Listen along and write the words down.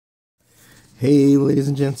Hey ladies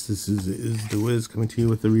and gents, this is the Wiz coming to you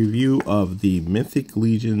with a review of the Mythic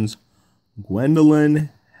Legion's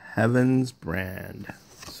Gwendolynne Heavensbrand.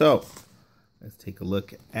 So, let's take a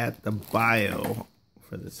look at the bio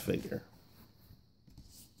for this figure.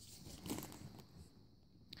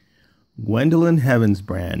 Gwendolynne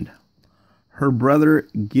Heavensbrand. Her brother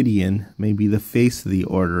Gideon may be the face of the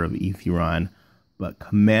Order of Eathyron, but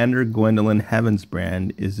Commander Gwendolynne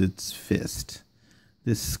Heavensbrand is its fist.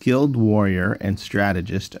 This skilled warrior and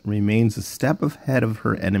strategist remains a step ahead of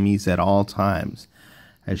her enemies at all times,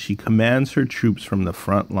 as she commands her troops from the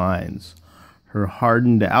front lines. Her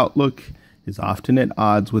hardened outlook is often at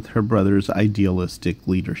odds with her brother's idealistic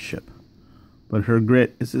leadership, but her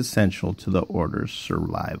grit is essential to the Order's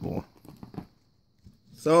survival.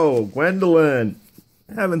 So, Gwendolynne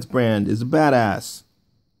Heavensbrand is a badass.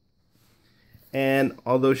 And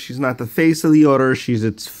although she's not the face of the Order, she's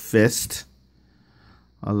its fist.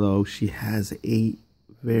 Although she has a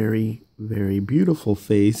very, very beautiful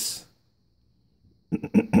face.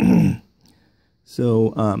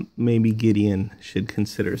 So maybe Gideon should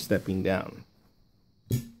consider stepping down.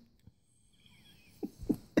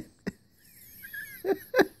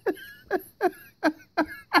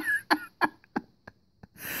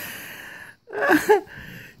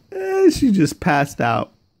 She just passed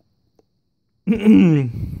out.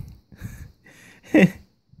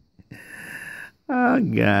 Oh,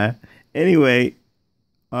 God. Anyway,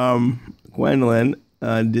 Gwendolynne,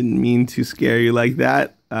 didn't mean to scare you like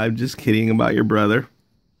that. I'm just kidding about your brother.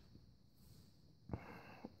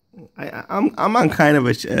 I'm on kind of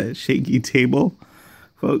a shaky table,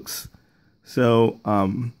 folks. So,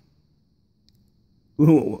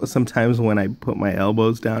 sometimes when I put my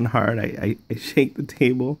elbows down hard, I shake the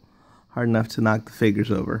table hard enough to knock the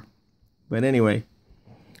figures over. But anyway,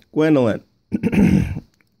 Gwendolynne.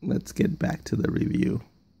 Let's get back to the review.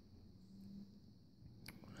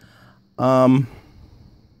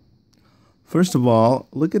 First of all,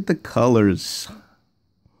 look at the colors.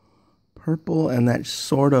 Purple and that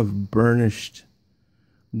sort of burnished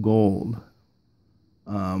gold.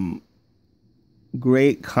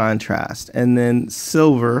 Great contrast. And then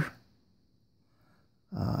silver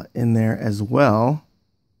in there as well.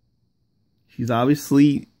 She's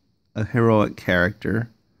obviously a heroic character.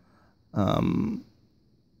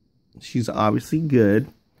 She's obviously good.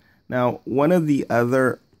 Now, one of the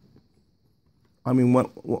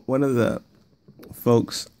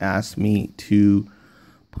folks asked me to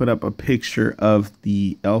put up a picture of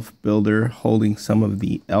the elf builder holding some of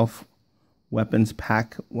the elf weapons,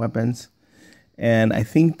 pack weapons. And I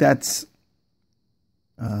think that's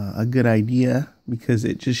a good idea because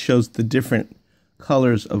it just shows the different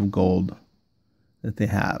colors of gold that they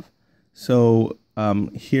have. So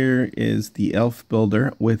here is the elf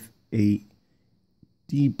builder with a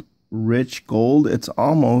deep, rich gold. It's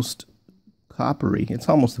almost coppery. It's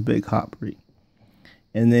almost a bit coppery.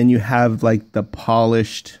 And then you have like the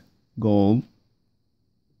polished gold.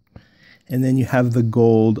 And then you have the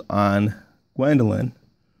gold on Gwendolynne,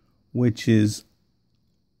 which is,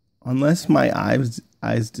 unless my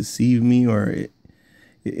eyes deceive me, or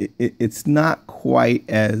it's not quite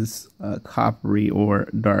as coppery or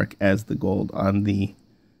dark as the gold on the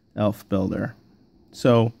elf builder.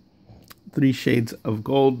 So 3 shades of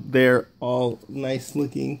gold. They're all nice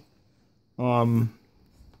looking. You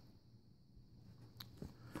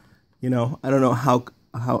know, I don't know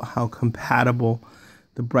how compatible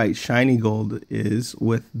the bright shiny gold is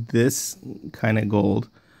with this kind of gold.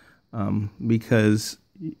 Because,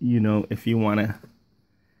 you know, if you want to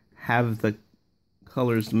have the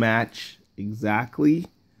colors match exactly,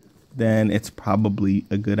 then it's probably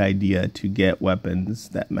a good idea to get weapons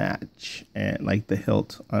that match, and like the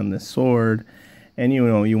hilt on the sword, and you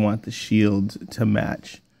know, you want the shield to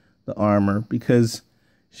match the armor, because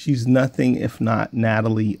she's nothing if not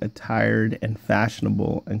Natalie attired and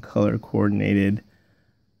fashionable and color coordinated,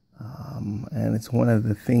 and it's one of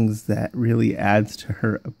the things that really adds to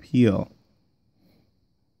her appeal.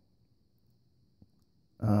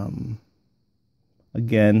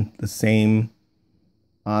 Again, the same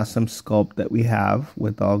awesome sculpt that we have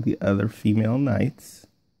with all the other female knights,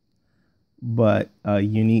 but a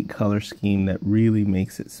unique color scheme that really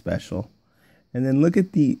makes it special. And then look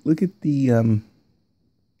at the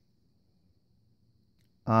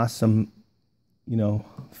awesome, you know,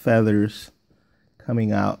 feathers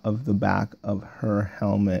coming out of the back of her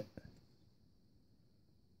helmet.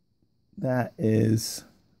 That is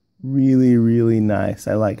really, really nice.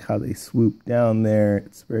 I like how they swoop down there.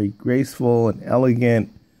 It's very graceful and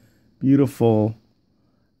elegant, beautiful,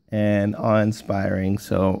 and awe-inspiring.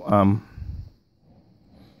 So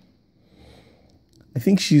I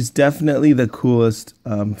think she's definitely the coolest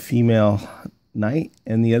female knight.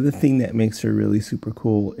 And the other thing that makes her really super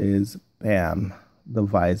cool is, bam, the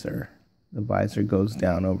visor. The visor goes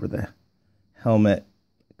down over the helmet,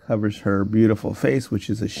 covers her beautiful face, which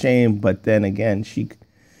is a shame. But then again, she,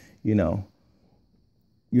 you know,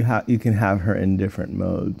 you can have her in different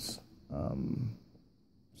modes.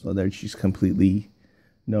 So that she's completely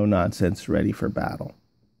no nonsense, ready for battle.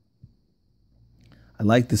 I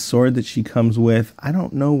like the sword that she comes with. I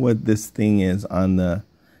don't know what this thing is on the,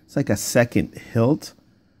 it's like a second hilt,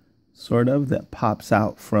 sort of, that pops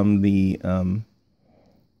out from the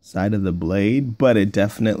side of the blade, but it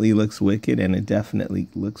definitely looks wicked and it definitely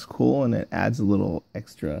looks cool, and it adds a little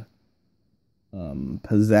extra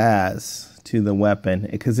pizzazz to the weapon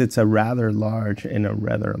because it's a rather large and a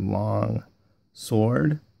rather long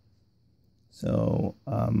sword. So,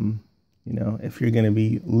 you know, if you're going to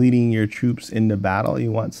be leading your troops into battle,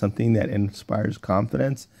 you want something that inspires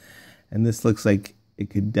confidence. And this looks like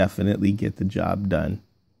it could definitely get the job done.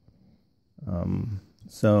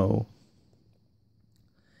 So,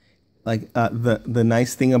 like, the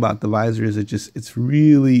nice thing about the visor is it's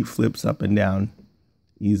really flips up and down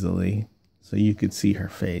easily. So you could see her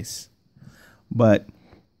face. But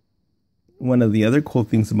one of the other cool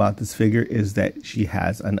things about this figure is that she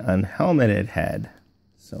has an unhelmeted head.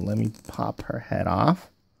 So let me pop her head off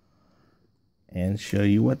and show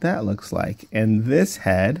you what that looks like. And this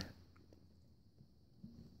head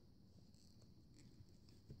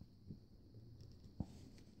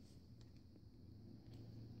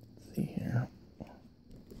let's see here.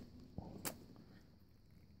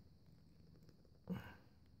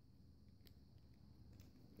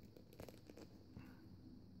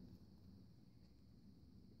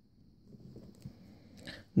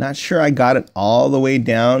 Not sure I got it all the way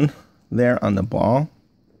down there on the ball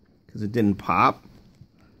because it didn't pop,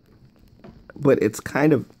 but it's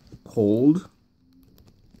kind of cold.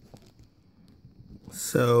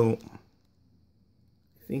 So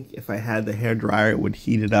I think if I had the hairdryer, it would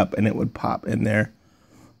heat it up and it would pop in there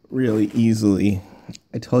really easily.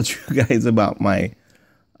 I told you guys about my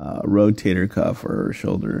rotator cuff or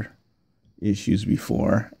shoulder issues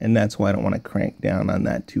before, and that's why I don't want to crank down on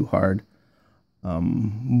that too hard.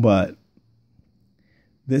 But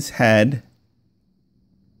this head,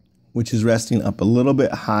 which is resting up a little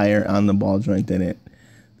bit higher on the ball joint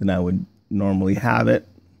than I would normally have it.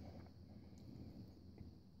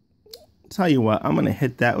 Tell you what, I'm going to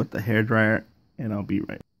hit that with the hairdryer and I'll be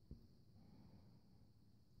right.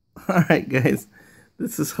 All right, guys,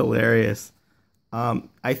 this is hilarious.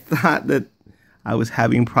 I thought that I was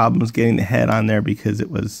having problems getting the head on there because it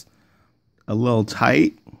was a little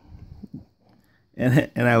tight.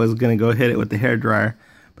 And I was going to go hit it with the hairdryer.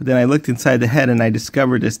 But then I looked inside the head and I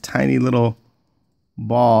discovered this tiny little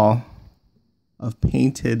ball of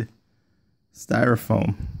painted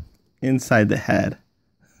styrofoam inside the head.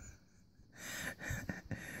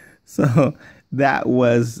 So that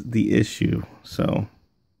was the issue. So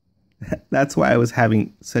that's why I was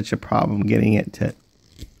having such a problem getting it to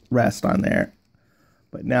rest on there.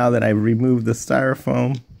 But now that I've removed the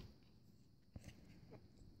styrofoam,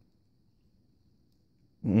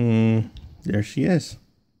 there she is.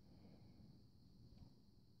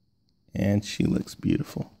 And she looks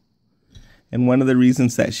beautiful. And one of the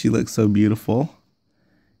reasons that she looks so beautiful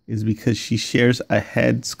is because she shares a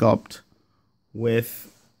head sculpt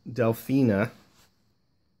with Delphina.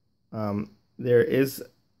 There is,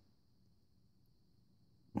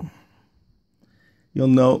 you'll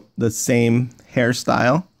note the same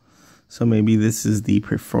hairstyle. So maybe this is the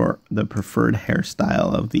preferred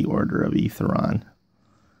hairstyle of the Order of Eathyron.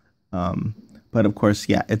 But of course,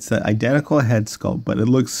 yeah, it's an identical head sculpt, but it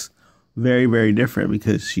looks very, very different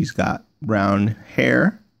because she's got brown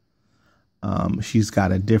hair. She's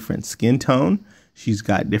got a different skin tone. She's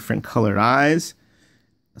got different colored eyes.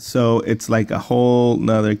 So it's like a whole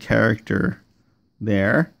nother character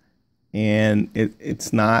there. And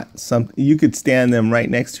it's not something, you could stand them right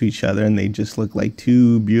next to each other and they just look like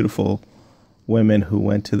two beautiful women who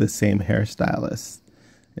went to the same hairstylist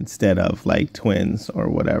instead of like twins or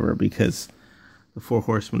whatever, because the Four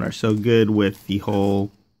Horsemen are so good with the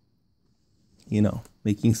whole, you know,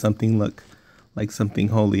 making something look like something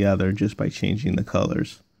wholly other just by changing the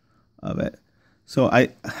colors of it. So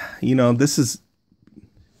you know, this is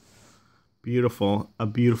beautiful, a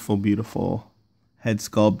beautiful, beautiful head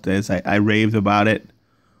sculpt. As I raved about it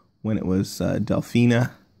when it was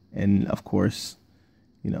Delphina, and of course,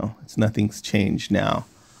 you know, nothing's changed now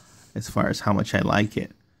as far as how much I like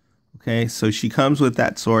it. Okay, so she comes with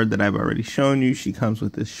that sword that I've already shown you. She comes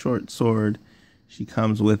with this short sword. She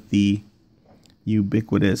comes with the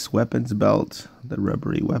ubiquitous weapons belt, the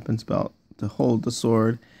rubbery weapons belt to hold the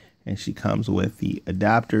sword. And she comes with the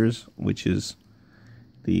adapters, which is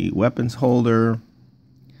the weapons holder,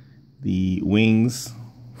 the wings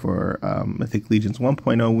for Mythic Legions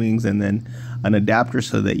 1.0 wings, and then an adapter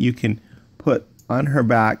so that you can put on her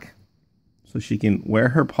back so she can wear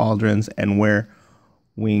her pauldrons and wear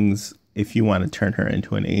wings if you want to turn her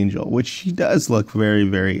into an angel, which she does look very,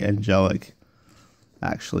 very angelic,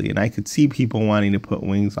 actually. And I could see people wanting to put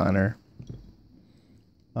wings on her.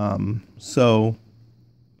 So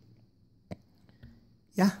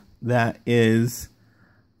yeah, that is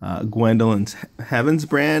Gwendolynne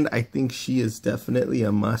Heavensbrand. I think she is definitely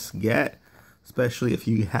a must get, especially if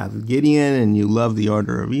you have Gideon and you love the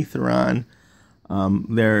Order of Eathyron.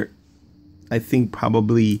 They're, I think,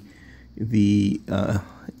 probably the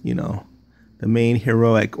the main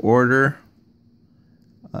heroic order.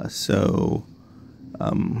 So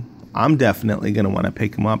I'm definitely gonna want to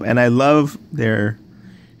pick them up, and I love their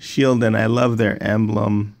shield and I love their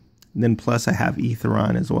emblem. And then plus I have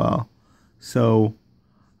Eathyron as well. So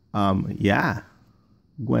yeah,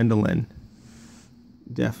 Gwendolynne,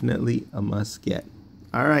 definitely a must get.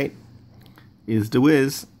 All right, is the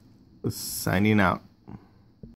Wiz signing out.